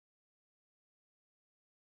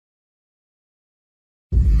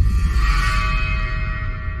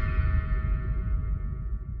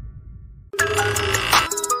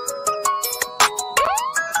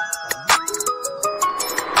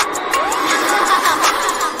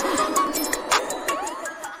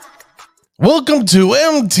Welcome to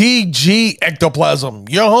MTG Ectoplasm,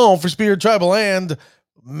 your home for Spirit Tribal and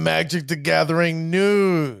Magic the Gathering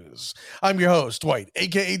news. I'm your host, Dwight,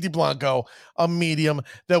 aka DeBlanco, a medium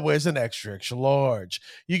that wears an extra large.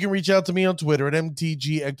 You can reach out to me on Twitter at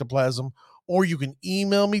MTG Ectoplasm, or you can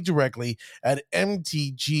email me directly at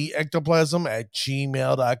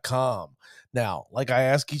mtgectoplasm@gmail.com. Now, like I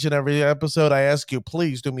ask each and every episode, I ask you,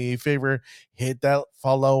 please do me a favor, hit that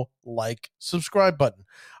follow, like, subscribe button.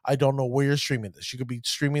 I don't know where you're streaming this. You could be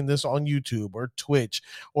streaming this on YouTube or Twitch,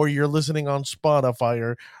 or you're listening on Spotify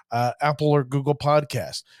or Apple or Google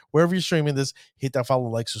Podcast. Wherever you're streaming this, hit that follow,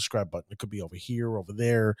 like, subscribe button. It could be over here, over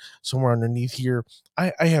there, somewhere underneath here.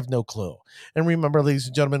 I have no clue. And remember, ladies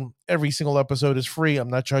and gentlemen, every single episode is free. I'm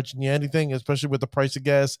not charging you anything, especially with the price of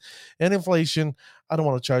gas and inflation. I don't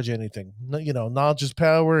want to charge you anything. You know, knowledge is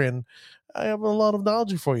power, and I have a lot of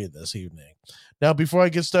knowledge for you this evening. Now, before I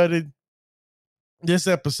get started, this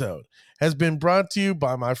episode has been brought to you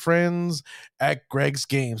by my friends at Greg's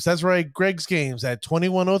Games. That's right, Greg's Games at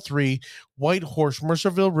 2103 White Horse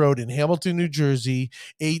Mercerville Road in Hamilton, New Jersey,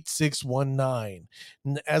 8619.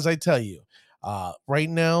 And as I tell you, right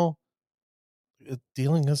now,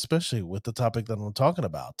 dealing especially with the topic that I'm talking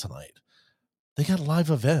about tonight, they got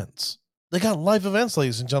live events. They got live events,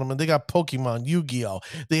 ladies and gentlemen. They got Pokemon, Yu-Gi-Oh!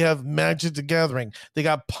 They have Magic the Gathering. They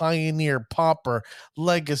got Pioneer, Pauper,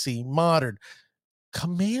 Legacy, Modern,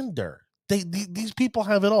 Commander. These people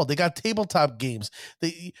have it all. They got tabletop games.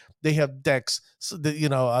 They have decks,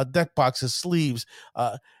 deck boxes, sleeves,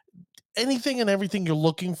 anything and everything you're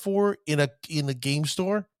looking for in a game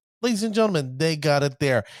store. Ladies and gentlemen, they got it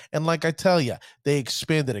there. And like I tell you, they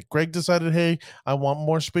expanded it. Greg decided, hey, I want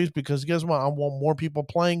more space because guess what? I want more people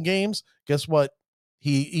playing games. Guess what?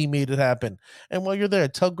 He made it happen. And while you're there,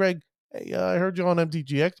 tell Greg, hey, I heard you on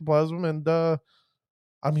MTG Ectoplasm, and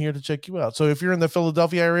I'm here to check you out. So if you're in the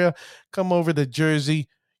Philadelphia area, come over to Jersey.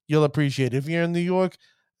 You'll appreciate it. If you're in New York,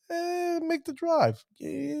 make the drive.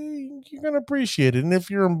 You're going to appreciate it. And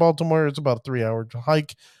if you're in Baltimore, it's about a 3-hour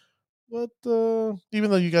hike. But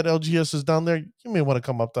even though you got LGSs down there, you may want to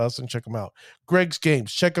come up to us and check them out. Greg's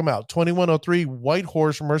Games. Check them out. 2103 White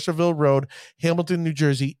Horse, Mercerville Road, Hamilton, New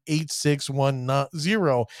Jersey,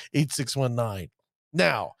 8619.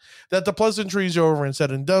 Now that the pleasantries are over and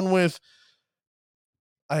said and done with,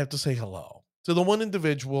 I have to say hello to the one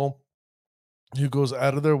individual who goes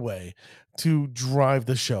out of their way to drive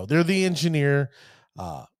the show. They're the engineer.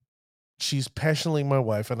 She's passionately my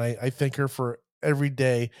wife, and I thank her for every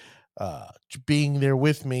day being there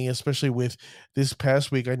with me, especially with this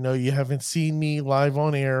past week. I know you haven't seen me live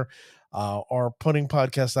on air or putting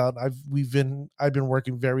podcasts out. I've been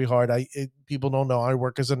working very hard. People don't know I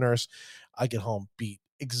work as a nurse. I get home beat,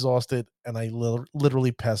 exhausted, and I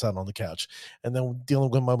literally pass out on the couch. And then dealing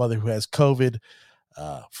with my mother who has COVID.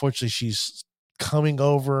 Fortunately, she's coming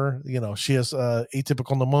over. You know, she has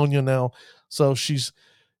atypical pneumonia now, so she's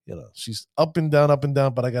up and down,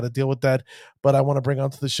 but I got to deal with that. But I want to bring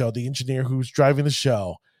onto the show the engineer who's driving the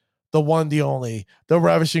show, the one, the only, the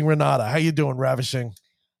Ravishing Renata. How you doing, Ravishing?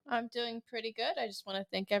 I'm doing pretty good. I just want to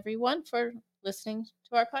thank everyone for listening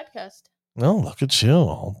to our podcast. Oh, look at you,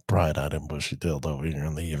 all bright-eyed and bushy-tailed over here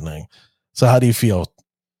in the evening. So how do you feel?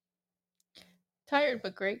 Tired,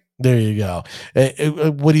 but great. There you go.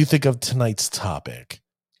 What do you think of tonight's topic?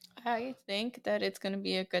 I think that it's going to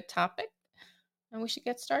be a good topic, and we should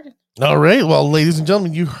get started. All right. Well, ladies and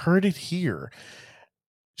gentlemen, you heard it here.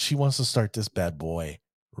 She wants to start this bad boy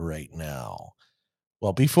right now.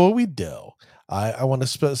 Well, before we do, I want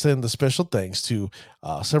to send the special thanks to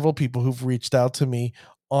several people who've reached out to me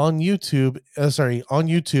on YouTube. On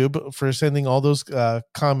YouTube for sending all those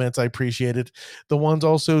comments. I appreciate it. The ones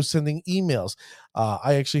also sending emails.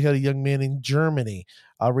 I actually had a young man in Germany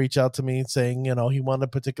reach out to me saying, he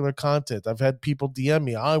wanted particular content. I've had people DM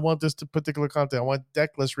me, I want this particular content. I want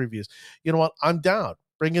deck list reviews. You know what? I'm down.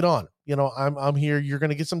 Bring it on. I'm here. You're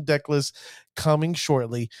going to get some deck lists coming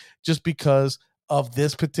shortly, just because of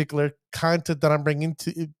this particular content that I'm bringing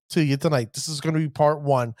to you tonight. This is going to be part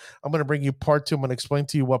one. I'm going to bring you part two. I'm going to explain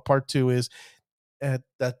to you what part two is at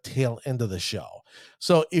the tail end of the show.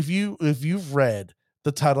 So if you've read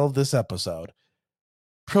the title of this episode,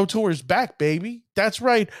 Pro Tour is back, baby. That's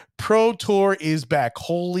right. Pro Tour is back.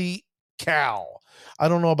 Holy cow. I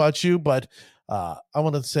don't know about you, but I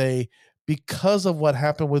want to say, because of what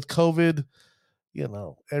happened with COVID,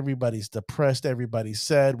 everybody's depressed. Everybody's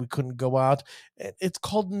sad. We couldn't go out. It's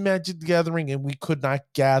called Magic the Gathering, and we could not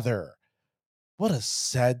gather. What a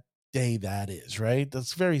sad day that is, right?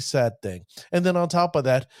 That's a very sad thing. And then on top of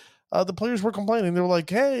that, the players were complaining. They were like,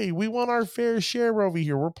 hey, we want our fair share over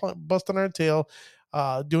here. We're busting our tail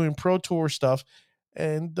doing Pro Tour stuff.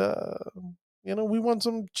 And we want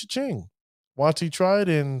some cha-ching. Watsy tried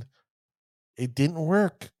and it didn't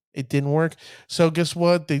work. It didn't work. So guess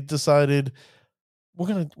what? They decided we're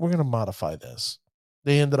gonna modify this.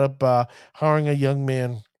 They ended up hiring a young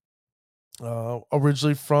man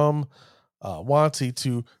originally from Watsy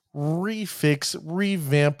to refix,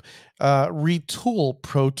 revamp, retool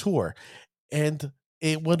Pro Tour. And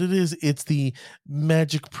what it is, it's the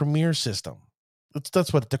Magic Premier system.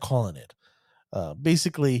 That's what they're calling it.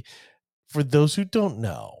 Basically, for those who don't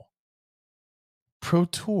know, Pro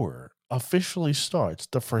Tour officially starts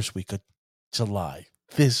the first week of July,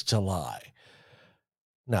 this July.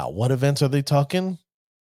 Now, what events are they talking?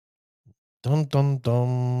 Dun dun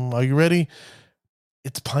dun. Are you ready?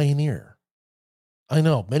 It's Pioneer. I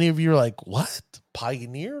know many of you are like, what?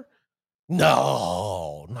 Pioneer?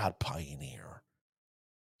 No, not Pioneer.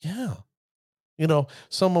 Yeah.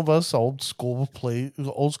 Some of us old school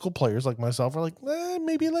players like myself are like,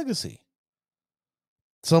 maybe Legacy.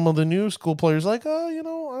 Some of the new school players like,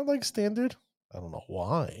 I like Standard. I don't know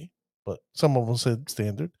why, but some of them said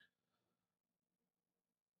Standard.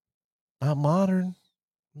 Not Modern.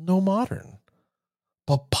 No Modern.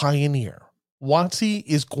 But Pioneer. Watsy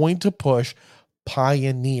is going to push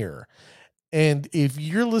Pioneer. And if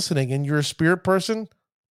you're listening and you're a Spirit person,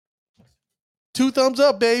 2 thumbs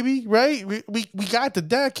up, baby. Right? We got the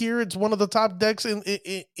deck here. It's one of the top decks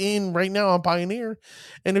in right now on Pioneer.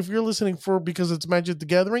 And if you're listening because it's Magic the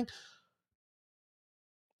Gathering,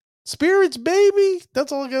 Spirits, baby.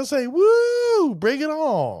 That's all I gotta say. Woo! Bring it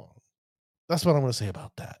on. That's what I'm gonna say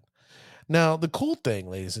about that. Now, the cool thing,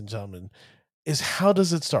 ladies and gentlemen, is how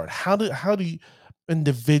does it start? How do you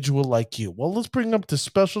individual like you? Well, let's bring up the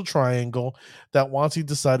special triangle that Watsy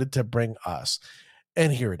decided to bring us.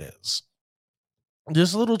 And here it is.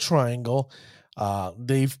 This little triangle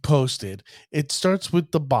they've posted. It starts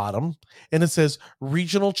with the bottom and it says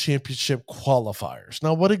regional championship qualifiers.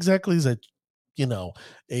 Now, what exactly is a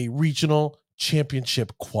regional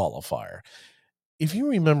championship qualifier? If you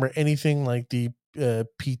remember anything like the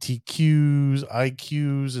PTQs,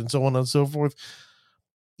 IQs, and so on and so forth,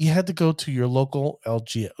 you had to go to your local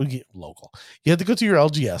local. You had to go to your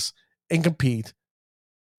LGS and compete.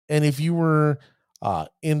 And if you were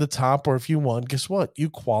in the top or if you won, guess what? You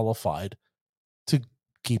qualified to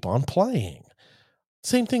keep on playing.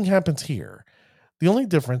 Same thing happens here. The only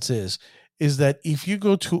difference is that if you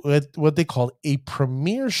go to what they call a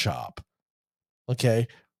premier shop, okay,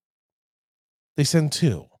 they send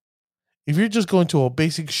 2. If you're just going to a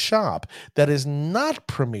basic shop that is not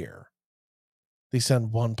premier, they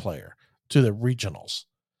send 1 player to the regionals.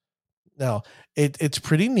 Now, it's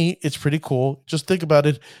pretty neat. It's pretty cool. Just think about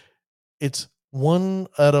it. It's one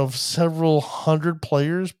out of several hundred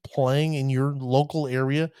players playing in your local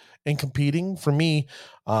area and competing. For me,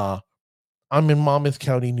 I'm in Monmouth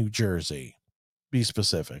County, New Jersey. Be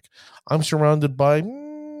specific. I'm surrounded by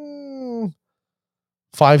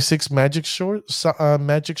 5-6 magic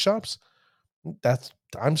shops.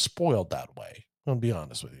 I'm spoiled that way. I'm gonna be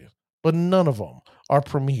honest with you, but none of them are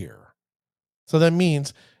premier. So that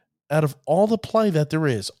means out of all the play that there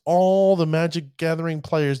is, all the Magic Gathering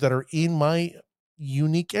players that are in my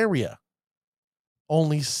unique area,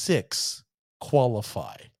 only 6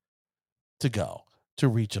 qualify to go to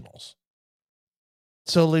regionals.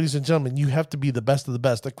 So, ladies and gentlemen, you have to be the best of the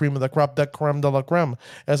best, the cream of the crop, the creme de la creme,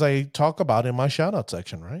 as I talk about in my shout out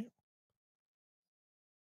section, right?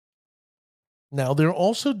 Now, they're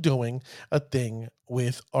also doing a thing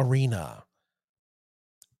with Arena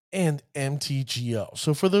and MTGO.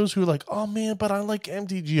 So for those who are like, oh man, but I like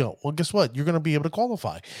MTGO. Well, guess what? You're going to be able to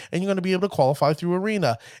qualify. And you're going to be able to qualify through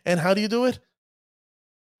Arena. And how do you do it?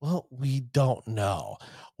 Well, we don't know.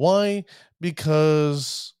 Why?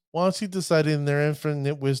 Because once he decided in their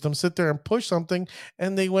infinite wisdom, sit there and push something,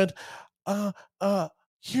 and they went, uh,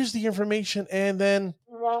 here's the information, and then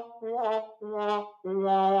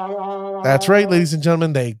that's right, ladies and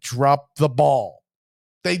gentlemen, they dropped the ball.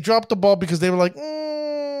 They dropped the ball because they were like,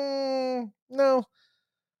 no,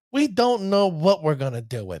 we don't know what we're gonna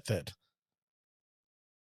do with it.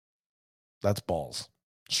 That's balls.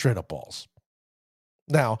 Straight up balls.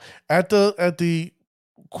 Now, at the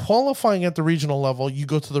qualifying at the regional level, you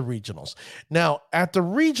go to the regionals. Now, at the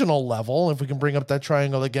regional level, if we can bring up that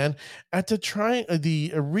triangle again, at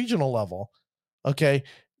the regional level, okay,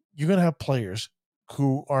 you're going to have players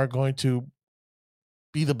who are going to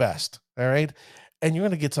be the best, all right? And you're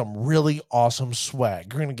going to get some really awesome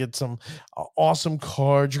swag. You're going to get some awesome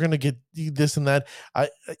cards. You're going to get this and that. I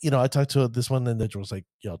talked to this one individual was like,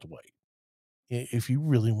 yo, Dwight, if you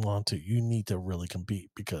really want to, you need to really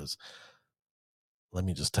compete because let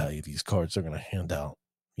me just tell you, these cards are going to hand out,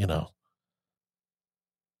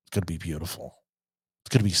 going to be beautiful.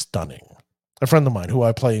 It's going to be stunning. A friend of mine who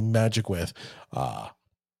I play Magic with,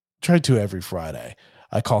 try to every Friday.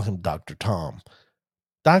 I call him Dr. Tom.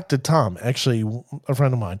 Dr. Tom, actually, a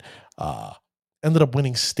friend of mine, ended up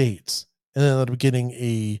winning states and ended up getting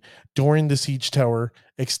a During the Siege Tower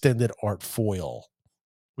extended art foil,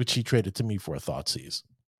 which he traded to me for a Thoughtseize.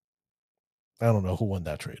 I don't know who won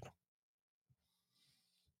that trade.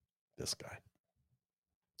 This guy.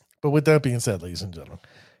 But with that being said, ladies and gentlemen,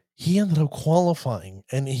 he ended up qualifying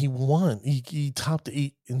and he won. He topped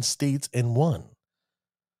 8 in states and won.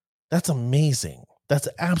 That's amazing. That's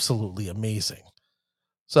absolutely amazing.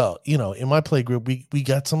 So, in my play group, we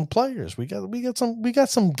got some players. We got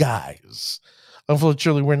some guys.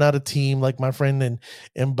 Unfortunately, we're not a team like my friend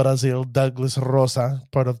in Brazil, Douglas Rosa,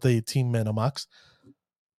 part of the team Menomax.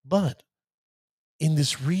 But in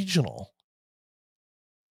this regional,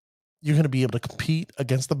 you're going to be able to compete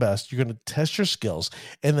against the best. You're going to test your skills.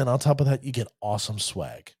 And then on top of that, you get awesome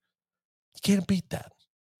swag. You can't beat that.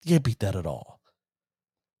 You can't beat that at all.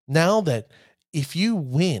 Now that if you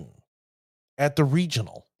win at the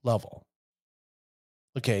regional level,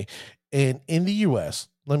 okay, and in the US,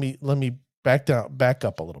 let me back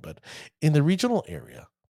up a little bit. In the regional area,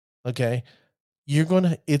 okay,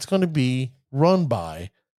 it's going to be run by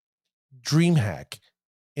DreamHack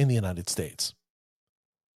in the United States.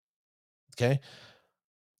 Okay.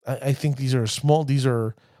 I think these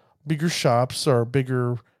are bigger shops or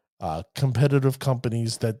bigger competitive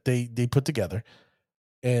companies that they put together,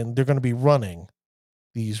 and they're going to be running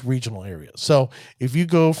these regional areas. So if you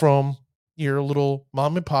go from your little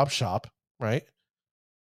mom and pop shop, right,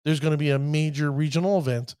 there's going to be a major regional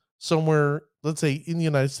event somewhere, let's say in the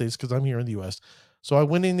United States, because I'm here in the US. So I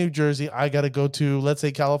went in New Jersey, I got to go to, let's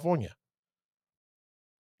say, California.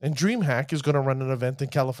 And DreamHack is going to run an event in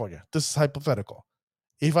California. This is hypothetical.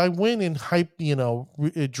 If I win in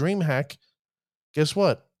DreamHack, guess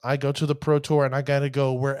what? I go to the Pro Tour and I got to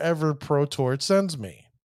go wherever Pro Tour sends me,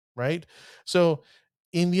 right? So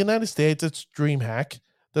in the United States, it's DreamHack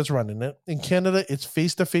that's running it. In Canada, it's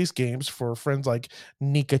face-to-face games for friends like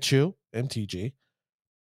Nikachu, MTG.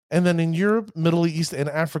 And then in Europe, Middle East, and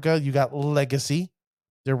Africa, you got Legacy.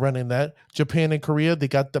 They're running that. Japan and Korea, they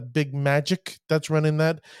got the Big Magic that's running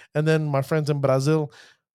that. And then my friends in Brazil,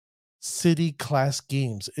 City Class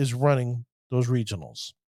Games is running those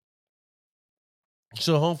regionals.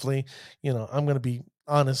 So hopefully, I'm going to be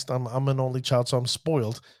honest. I'm an only child, so I'm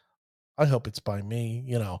spoiled. I hope it's by me,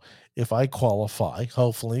 if I qualify,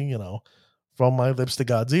 hopefully, from my lips to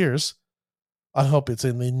God's ears, I hope it's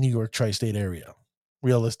in the New York tri-state area.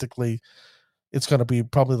 Realistically, it's going to be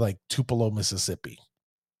probably like Tupelo, Mississippi.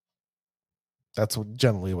 That's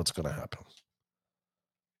generally what's going to happen.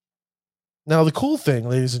 Now, the cool thing,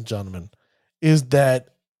 ladies and gentlemen, is that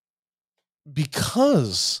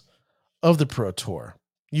because of the Pro Tour,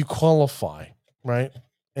 you qualify, right?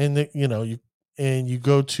 And you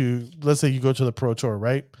go to, let's say you go to the Pro Tour,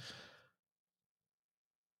 right?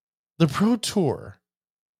 The Pro Tour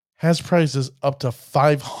has prizes up to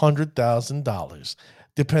 $500,000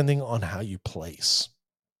 depending on how you place.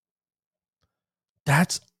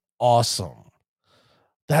 That's awesome.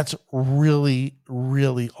 That's really,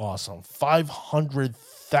 really awesome.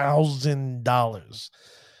 $500,000.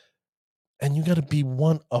 And you got to be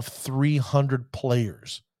one of 300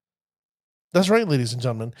 players. That's right, ladies and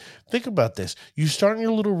gentlemen. Think about this. You start in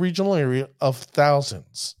your little regional area of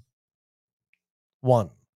thousands.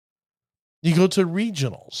 One. You go to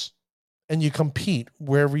regionals and you compete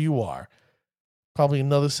wherever you are. Probably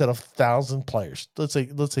another set of 1,000 players. Let's say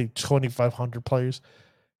 2,500 players.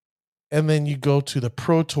 And then you go to the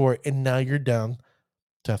Pro Tour and now you're down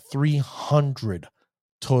to 300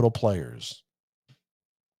 total players.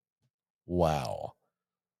 Wow.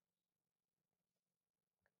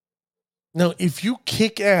 Now, if you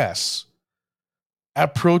kick ass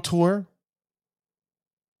at Pro Tour,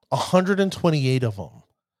 128 of them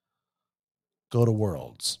go to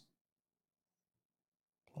Worlds.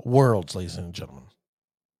 Worlds, ladies and gentlemen.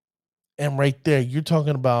 And right there, you're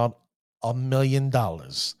talking about $1 million,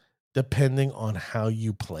 depending on how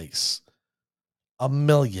you place. $1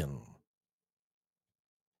 million.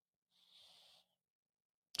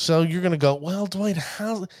 So you're going to go, well, Dwight,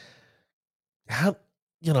 how,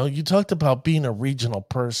 you talked about being a regional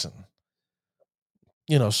person,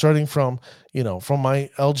 starting from my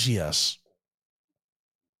LGS.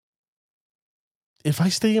 If I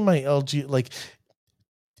stay in my LG, like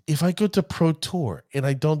if I go to Pro Tour and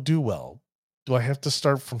I don't do well, do I have to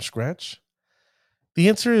start from scratch? The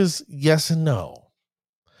answer is yes and no.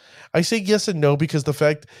 I say yes and no because the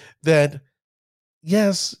fact that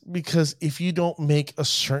yes, because if you don't make a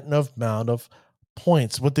certain amount of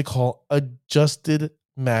points, what they call adjusted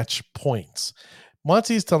match points.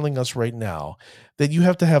 Monty is telling us right now that you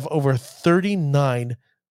have to have over 39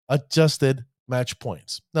 adjusted match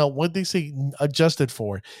points. Now, what they say adjusted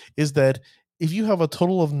for is that if you have a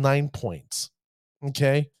total of 9 points,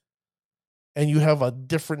 okay, and you have a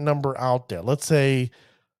different number out there, let's say,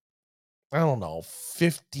 I don't know,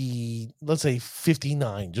 50, let's say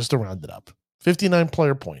 59, just to round it up, 59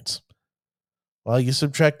 player points. Well, you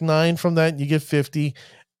subtract 9 from that, you get 50,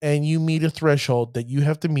 and you meet a threshold that you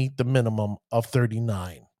have to meet the minimum of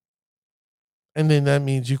 39. And then that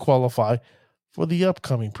means you qualify for the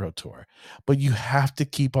upcoming Pro Tour. But you have to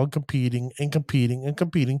keep on competing and competing and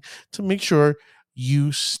competing to make sure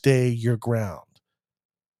you stay your ground.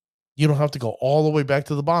 You don't have to go all the way back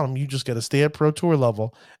to the bottom. You just got to stay at Pro Tour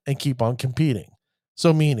level and keep on competing.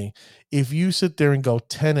 So meaning, if you sit there and go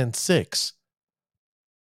 10-6,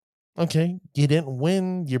 okay, you didn't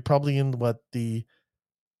win. You're probably in the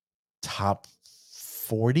top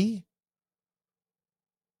 40?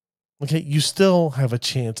 Okay, you still have a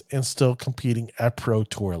chance and still competing at Pro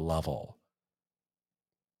Tour level.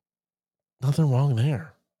 Nothing wrong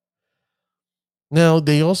there. Now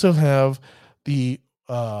they also have the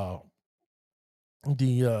oh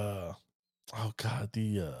god,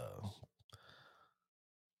 the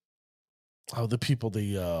people,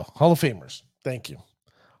 the Hall of Famers. Thank you.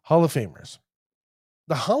 Hall of Famers.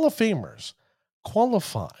 The Hall of Famers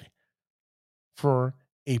qualify for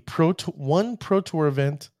one Pro Tour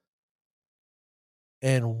event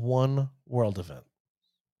and one World event.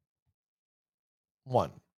 One.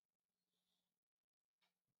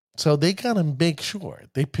 So they got to make sure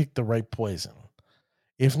they pick the right poison.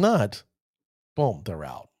 If not, boom, they're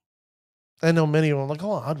out. I know many of them are like,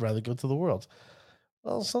 oh, I'd rather go to the Worlds.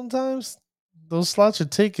 Well, sometimes those slots are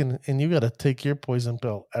taken and you got to take your poison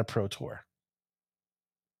pill at Pro Tour.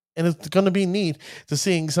 And it's going to be neat to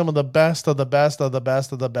seeing some of the best of the best of the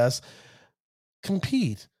best of the best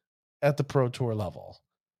compete at the Pro Tour level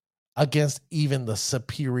against even the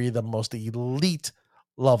superior, the most elite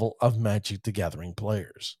level of Magic the Gathering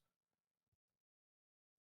players.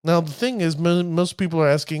 Now, the thing is, most people are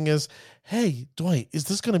asking is, hey, Dwight, is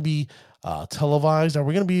this going to be televised? Are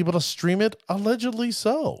we going to be able to stream it? Allegedly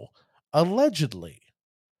so. Allegedly.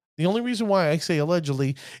 The only reason why I say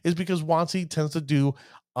allegedly is because WotC tends to do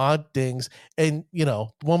odd things. And,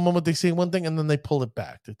 one moment they say one thing and then they pull it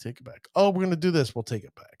back. They take it back. Oh, we're going to do this. We'll take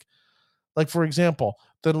it back. Like, for example,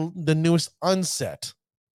 the newest Unset,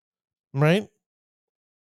 right?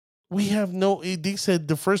 We have they said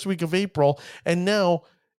the first week of April, and now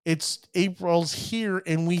it's April's here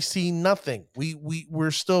and we see nothing.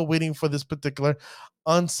 We're still waiting for this particular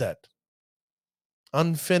Unset.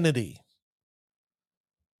 Unfinity.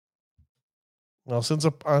 Well, since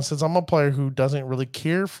I'm a player who doesn't really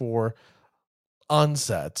care for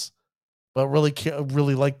Unsets, but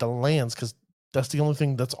really like the lands, because that's the only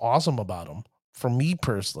thing that's awesome about them for me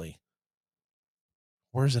personally.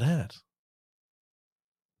 Where's it at?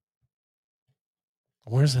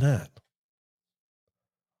 Where's it at?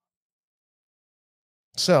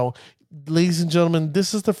 So, ladies and gentlemen,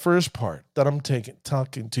 this is the first part that I'm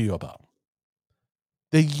talking to you about.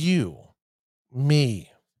 That you,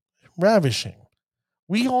 me, Ravishing,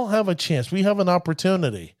 we all have a chance. We have an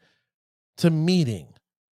opportunity to meeting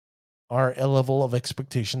our level of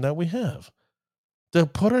expectation that we have, to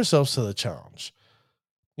put ourselves to the challenge.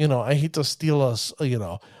 I hate to steal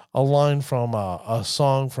a line from a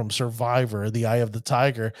song from Survivor, The Eye of the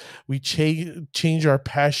Tiger. We change our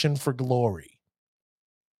passion for glory.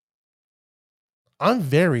 I'm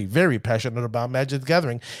very, very passionate about Magic the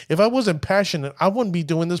Gathering. If I wasn't passionate, I wouldn't be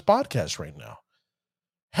doing this podcast right now.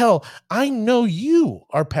 Hell, I know you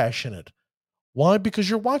are passionate. Why? Because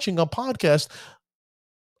you're watching a podcast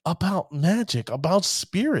about magic, about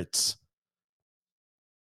spirits.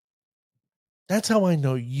 That's how I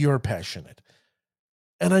know you're passionate.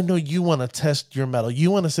 And I know you want to test your mettle.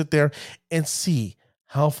 You want to sit there and see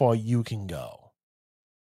how far you can go.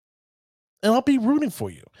 And I'll be rooting for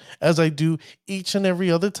you, as I do each and every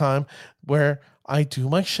other time where I do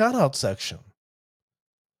my shout out section.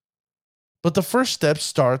 But the first step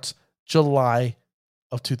starts July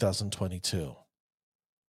of 2022.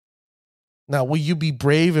 Now, will you be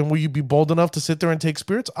brave and will you be bold enough to sit there and take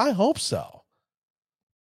spirits? I hope so.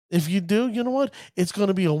 If you do, you know what? It's going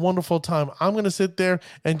to be a wonderful time. I'm going to sit there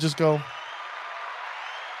and just go.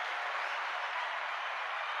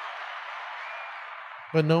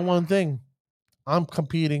 But know one thing, I'm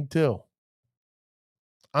competing too.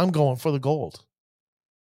 I'm going for the gold.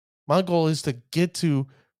 My goal is to get to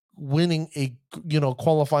winning a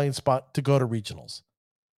qualifying spot to go to regionals.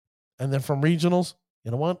 And then from regionals,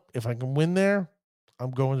 you know what? If I can win there,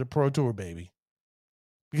 I'm going to Pro Tour, baby.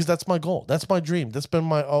 Because that's my goal. That's my dream. That's been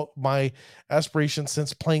my aspiration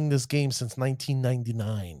since playing this game since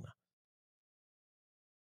 1999.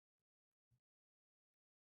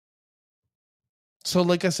 So,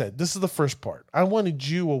 like I said, this is the first part. I wanted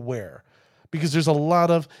you aware because there's a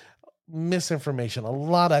lot of misinformation, a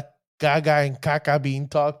lot of gaga and caca being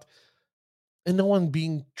talked, and no one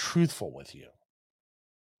being truthful with you.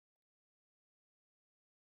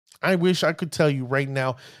 I wish I could tell you right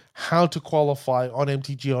now how to qualify on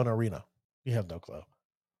MTG on Arena. You have no clue.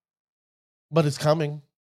 But it's coming.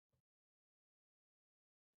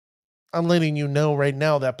 I'm letting you know right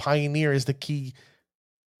now that Pioneer is the key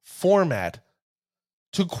format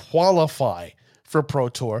to qualify for Pro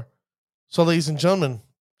Tour. So, ladies and gentlemen,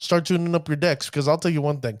 start tuning up your decks because I'll tell you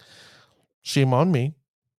one thing. Shame on me.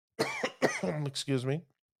 Excuse me.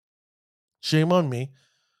 Shame on me.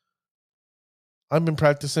 I've been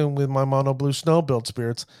practicing with my mono blue snow build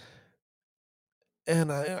spirits,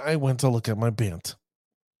 and I went to look at my Bant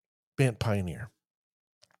Pioneer.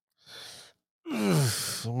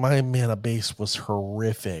 My mana base was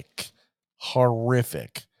horrific.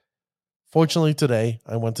 Fortunately, today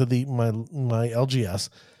I went to my LGS,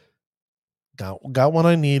 got what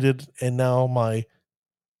I needed, and now my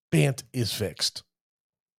Bant is fixed.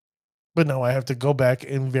 But now I have to go back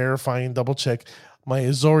and verify and double check my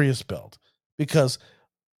Azorius build because,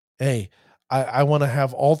 hey, I want to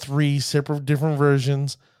have all three separate different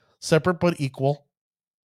versions, separate but equal,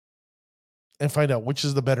 and find out which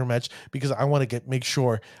is the better match because I want to make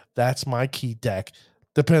sure that's my key deck,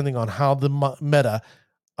 depending on how the meta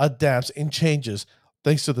adapts and changes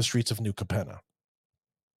thanks to the Streets of New Capenna.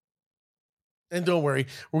 And don't worry,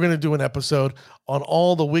 we're going to do an episode on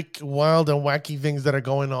all the wild and wacky things that are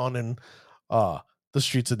going on in the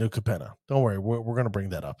Streets of New Capenna. Don't worry, we're going to bring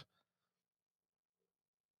that up.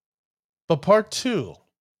 But part 2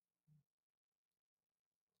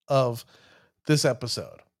 of this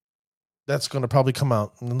episode, that's going to probably come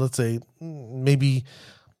out, let's say, maybe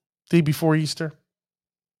day before Easter,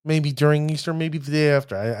 maybe during Easter, maybe the day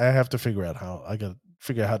after. I have to figure out how. I got to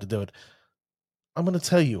figure out how to do it. I'm going to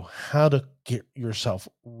tell you how to get yourself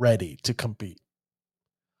ready to compete.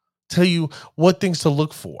 Tell you what things to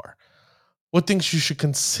look for, what things you should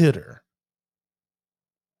consider,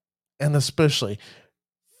 and especially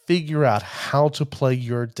figure out how to play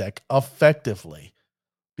your deck effectively.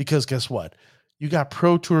 Because guess what? You got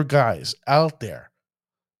Pro Tour guys out there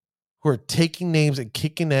who are taking names and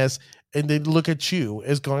kicking ass, and they look at you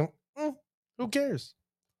as going, who cares?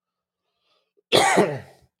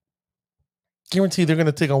 Guarantee they're going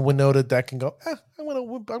to take on Winota deck and go, I'm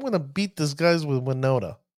going to beat these guys with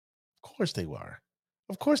Winota. Of course they are.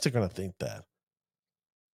 Of course they're going to think that.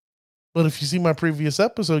 But if you see my previous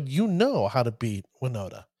episode, you know how to beat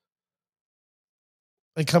Winota.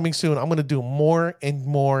 And coming soon, I'm going to do more and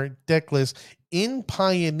more deck lists in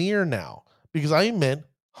Pioneer now. Because I admit,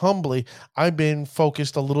 humbly, I've been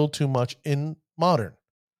focused a little too much in Modern.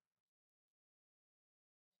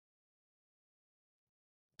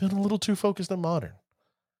 Been a little too focused on Modern.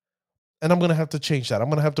 And I'm going to have to change that. I'm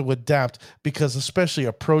going to have to adapt because especially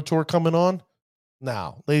a Pro Tour coming on.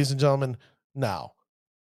 Now, ladies and gentlemen, now.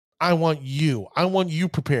 I want you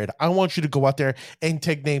prepared. I want you to go out there and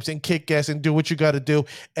take names and kick ass and do what you got to do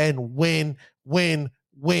and win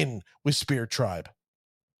with Spirit Tribe.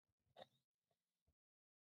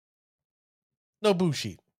 No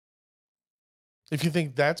bullshit. If you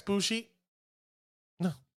think that's bullshit,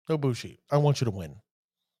 no bullshit. I want you to win.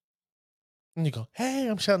 And you go, hey,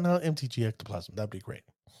 I'm shouting out MTG Ectoplasm. That'd be great.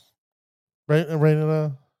 Right,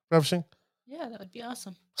 Ravishing? Yeah, that would be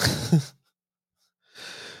awesome.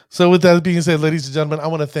 So with that being said, ladies and gentlemen, I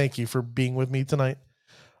want to thank you for being with me tonight.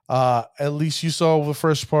 At least you saw the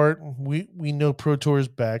first part. We know Pro Tour is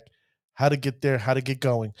back. How to get there, how to get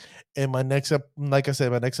going. And my next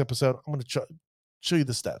episode, I'm going to show you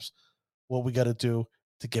the steps. What we got to do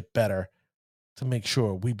to get better, to make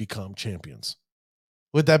sure we become champions.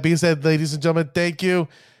 With that being said, ladies and gentlemen, thank you.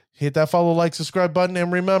 Hit that follow, like, subscribe button.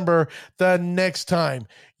 And remember, the next time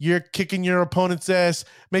you're kicking your opponent's ass,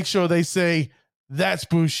 make sure they say, that's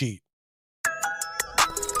bullshit.